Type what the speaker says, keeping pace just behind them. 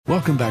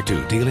Welcome back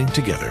to Dealing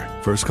Together.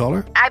 First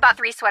caller? I bought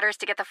 3 sweaters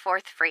to get the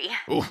 4th free.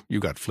 Oh, you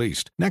got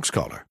fleeced. Next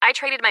caller? I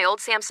traded my old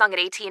Samsung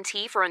at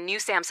AT&T for a new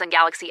Samsung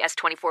Galaxy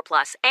S24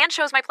 Plus and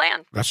chose my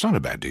plan. That's not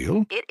a bad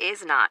deal. It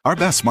is not. Our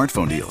best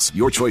smartphone deals.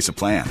 Your choice of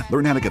plan.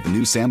 Learn how to get the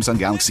new Samsung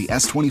Galaxy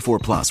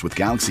S24 Plus with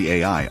Galaxy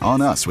AI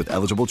on us with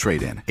eligible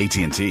trade-in.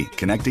 AT&T.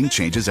 Connecting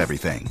changes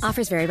everything.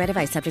 Offers vary by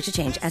device. Subject to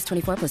change.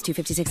 S24 plus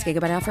 256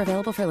 gigabyte offer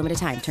available for a limited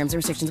time. Terms and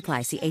restrictions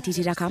apply. See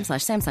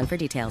att.com/Samsung for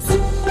details.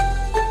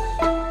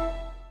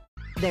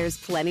 There's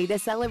plenty to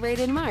celebrate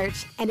in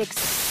March and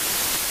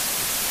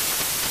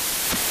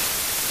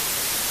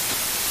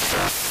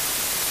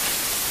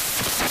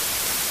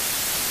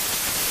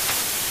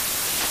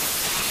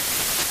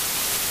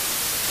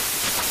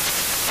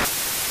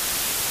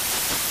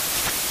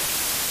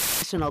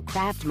National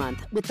Craft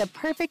Month with the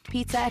perfect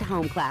pizza at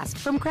home class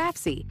from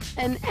Craftsy.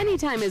 And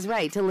anytime is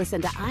right to listen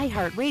to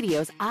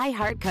iHeartRadio's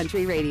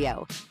iHeartCountry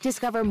Radio.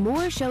 Discover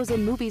more shows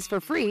and movies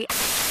for free.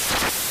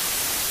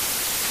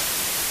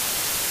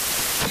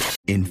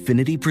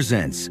 Infiniti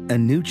presents a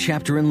new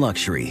chapter in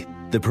luxury,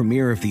 the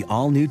premiere of the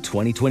all-new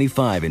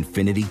 2025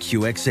 Infiniti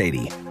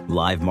QX80,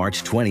 live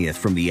March 20th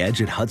from the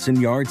Edge at Hudson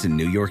Yards in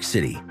New York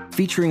City,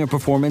 featuring a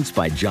performance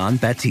by John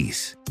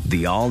Batiste.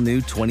 The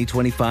all-new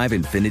 2025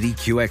 Infiniti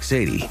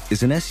QX80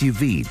 is an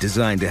SUV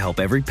designed to help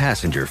every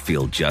passenger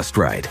feel just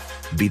right.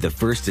 Be the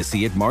first to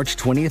see it March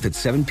 20th at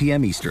 7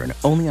 p.m. Eastern,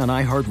 only on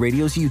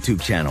iHeartRadio's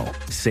YouTube channel.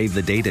 Save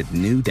the date at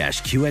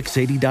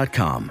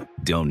new-QX80.com.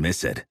 Don't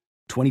miss it.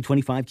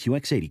 2025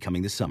 QX80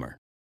 coming this summer.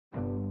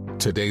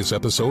 Today's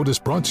episode is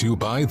brought to you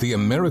by the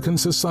American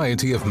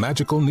Society of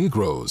Magical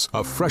Negroes,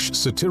 a fresh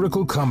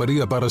satirical comedy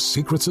about a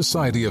secret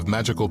society of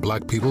magical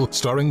black people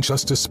starring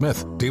Justice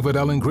Smith, David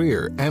Allen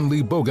Greer, Ann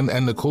Lee Bogan,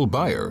 and Nicole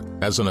Byer.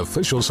 As an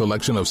official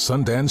selection of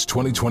Sundance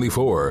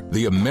 2024,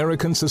 the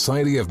American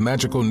Society of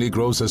Magical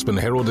Negroes has been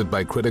heralded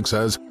by critics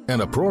as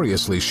an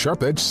uproariously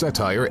sharp-edged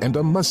satire and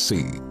a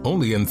must-see.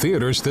 Only in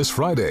theaters this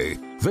Friday.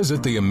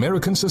 Visit the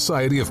American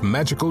Society of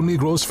Magical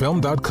Negroes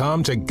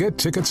Film.com to get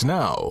tickets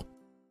now.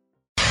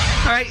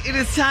 All right, it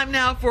is time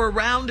now for a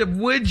round of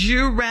Would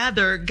You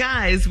Rather.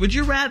 Guys, would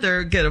you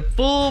rather get a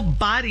full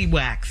body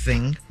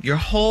waxing, your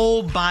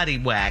whole body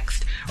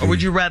waxed, or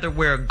would you rather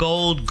wear a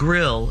gold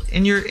grill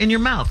in your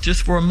mouth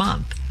just for a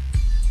month?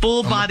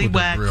 Full body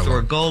wax or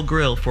a gold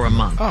grill for a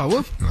month? Oh,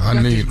 well,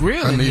 I need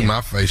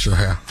my facial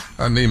hair.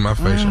 I need my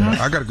facial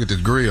hair. I got to get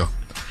this grill.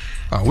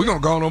 We're going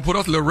to go on and put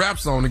us little rap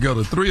song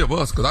together, 3 of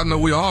us, because I know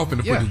we all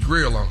finna put this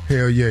grill on.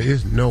 Hell yeah,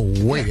 there's no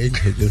way they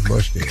can take this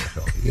mustache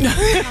off.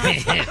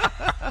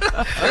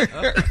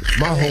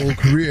 My whole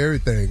career,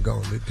 everything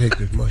gone. They take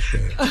this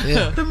mustache.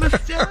 Yeah. The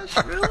mustache,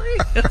 really?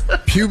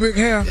 Pubic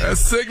hair?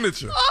 That's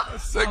signature.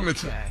 That's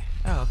signature.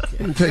 Okay.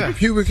 You take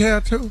pubic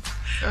hair too?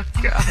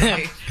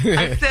 Okay.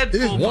 I said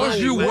once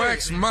you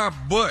wax my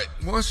butt.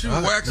 Once you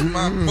wax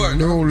my butt.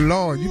 No,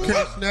 Lord. You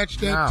can't snatch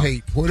that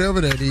tape.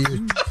 Whatever that is.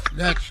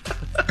 Snatch.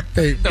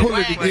 Hey, pull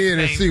it again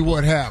and see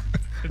what happens.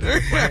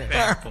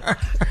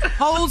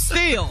 Hold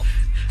still.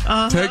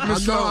 Take me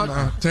slow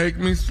now. Take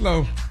me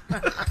slow.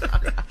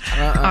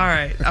 All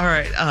right.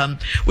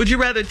 Would you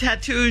rather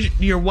tattoo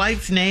your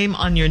wife's name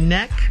on your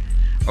neck,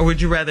 or would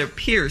you rather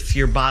pierce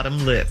your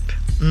bottom lip?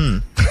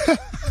 Now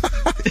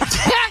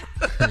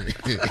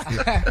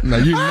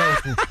you know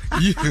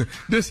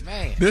this. We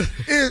ain't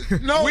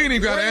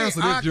even got to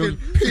answer this, Junior.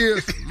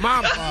 Pierce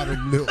my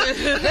bottom lip.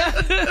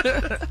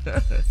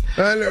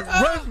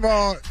 First of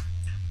all,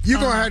 you're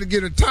gonna have to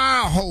get a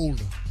towel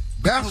holder.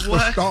 That's for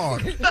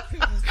starters.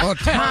 A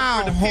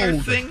towel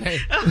holder.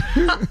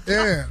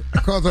 Yeah,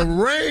 because a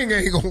ring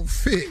ain't gonna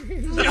fit.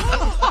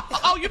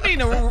 Oh, you mean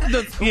the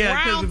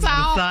round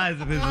towel? The size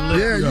of his lip.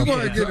 Yeah, you're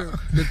gonna get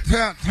the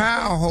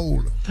towel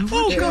holder.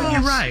 Oh, God,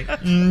 you're right.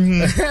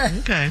 Mm-hmm.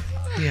 Okay.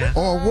 Yeah.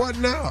 Or what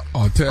now?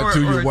 Or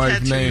tattoo your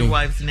wife's name. Your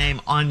wife's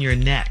name on your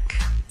neck.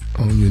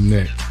 On your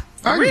neck.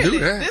 I really? can do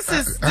that. This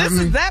is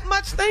that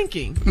much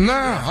thinking.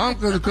 Nah,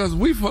 because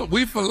we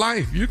for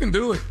life. You can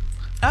do it.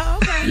 Oh,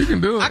 okay. You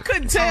can do it. I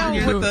couldn't tell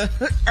with the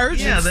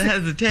urgency. Yeah, the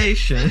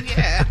hesitation.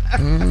 Yeah.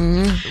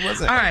 Mm-hmm. It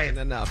wasn't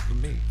enough for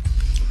me.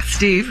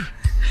 Steve?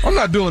 I'm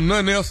not doing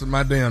nothing else with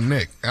my damn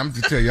neck. I'm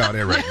just tell y'all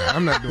that right now.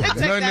 I'm not doing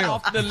nothing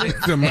else. Off the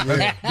list. To my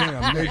damn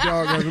Hey, neck.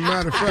 dog, as a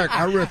matter of fact,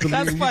 I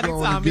recommend you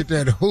go and get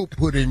that hoop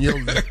put in your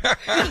neck.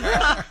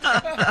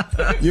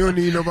 You don't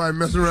need nobody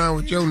messing around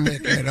with your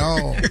neck at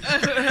all.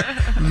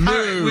 No.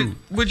 Right,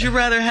 would you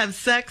rather have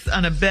sex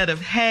on a bed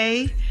of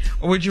hay,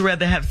 or would you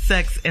rather have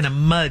sex in a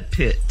mud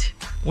pit?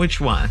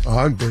 Which one? Oh,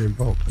 I'm doing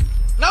both.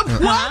 No,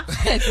 what?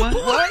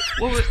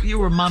 What? You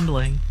were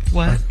mumbling.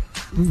 What?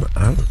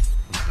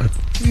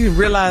 You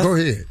realize? Go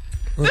ahead.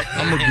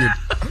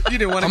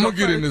 I'm gonna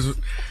get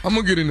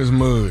in this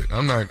mud.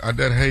 I'm not.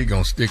 That hay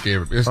gonna stick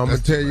everywhere. I'm gonna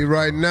tell you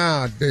right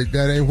now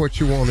that ain't what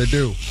you want to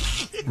do.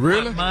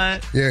 Really?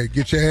 Mud? Yeah,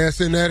 get your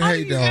ass in that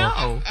hay,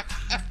 dog.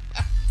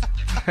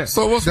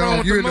 So what's wrong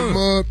with you're the in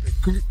mud?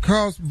 the mud,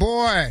 cause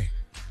boy.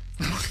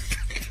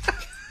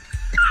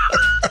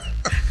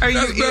 Are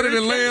That's you better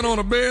than laying on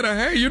a bed of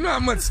hay. You know how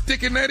much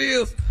sticking that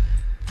is?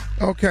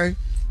 Okay.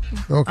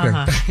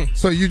 Okay.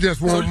 So you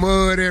just want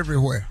mud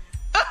everywhere.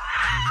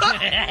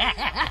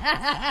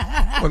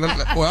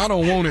 Well, I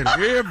don't want it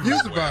everywhere.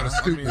 He's about to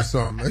stupid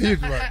something. You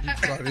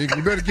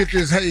better get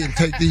this hay and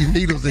take these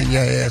needles in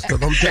your ass,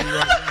 because I'm telling you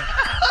right now.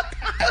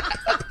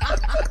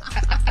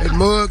 That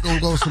mud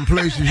gonna go some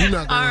places you're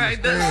not gonna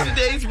understand. All right, that's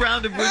today's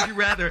round of Would You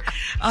Rather.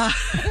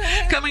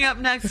 Coming up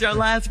next, our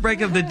last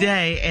break of the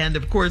day, and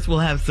of course we'll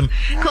have some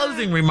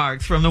closing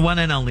remarks from the one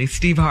and only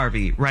Steve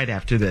Harvey right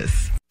after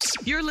this.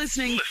 You're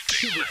listening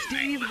to the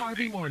Steve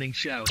Harvey Morning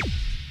Show.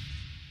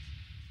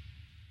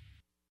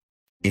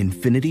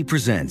 Infiniti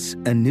presents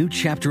a new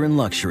chapter in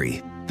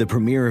luxury, the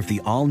premiere of the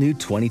all-new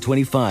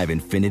 2025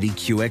 Infiniti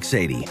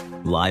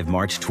QX80, live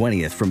March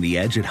 20th from the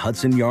Edge at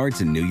Hudson Yards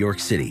in New York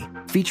City,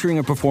 featuring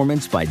a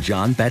performance by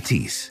Jon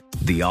Batiste.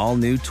 The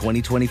all-new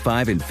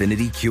 2025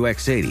 Infiniti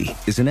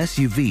QX80 is an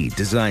SUV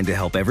designed to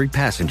help every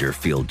passenger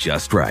feel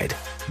just right.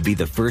 Be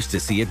the first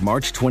to see it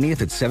March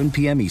 20th at 7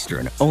 p.m.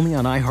 Eastern, only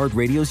on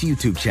iHeartRadio's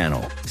YouTube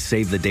channel.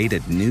 Save the date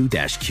at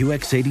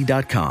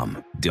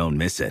new-QX80.com. Don't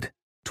miss it.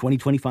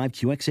 2025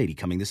 QX80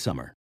 coming this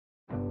summer.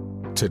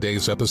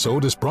 Today's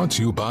episode is brought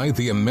to you by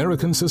the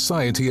American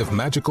Society of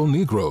Magical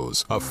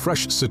Negroes, a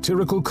fresh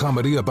satirical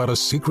comedy about a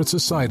secret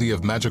society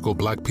of magical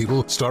black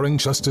people starring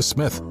Justice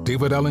Smith,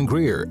 David Alan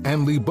Grier,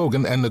 Ann Lee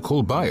Bogan, and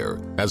Nicole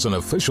Byer. As an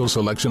official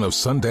selection of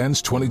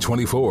Sundance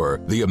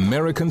 2024, the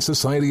American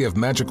Society of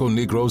Magical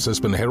Negroes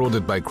has been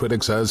heralded by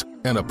critics as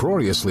an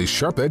uproariously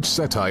sharp-edged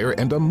satire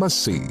and a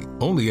must-see.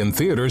 Only in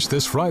theaters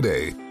this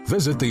Friday.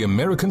 Visit the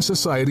American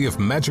Society of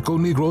Magical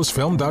Negroes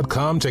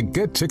Film.com to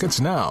get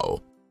tickets now.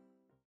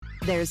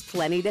 There's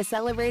plenty to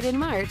celebrate in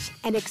March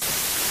and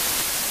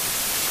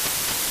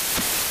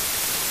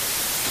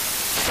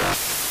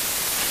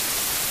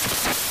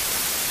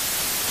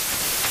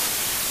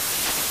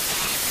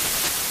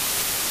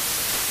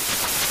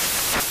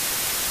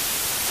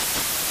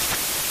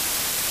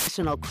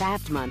National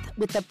Craft Month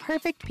with the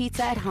perfect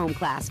pizza at home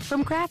class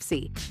from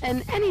Craftsy.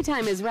 And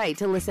anytime is right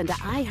to listen to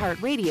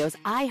iHeartRadio's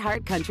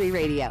iHeart Country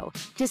Radio.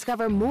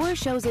 Discover more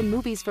shows and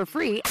movies for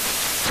free.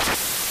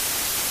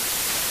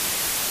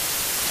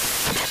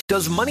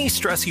 Does money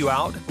stress you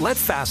out? Let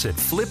Facet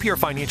flip your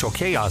financial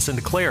chaos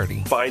into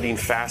clarity. Finding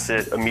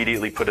Facet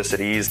immediately put us at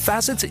ease.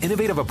 Facet's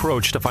innovative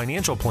approach to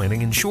financial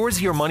planning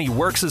ensures your money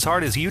works as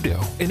hard as you do,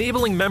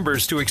 enabling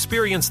members to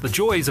experience the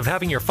joys of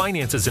having your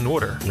finances in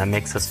order. And that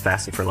makes us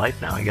Facet for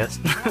life now, I guess.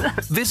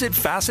 Visit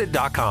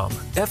Facet.com,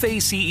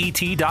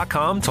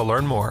 FACET.com to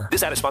learn more.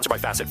 This ad is sponsored by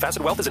Facet.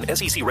 Facet Wealth is an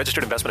SEC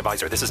registered investment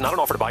advisor. This is not an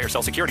offer to buy or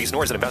sell securities,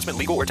 nor is it investment,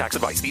 legal, or tax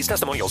advice. These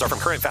testimonials are from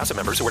current Facet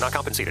members who are not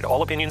compensated.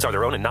 All opinions are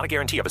their own and not a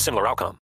guarantee of a similar outcome.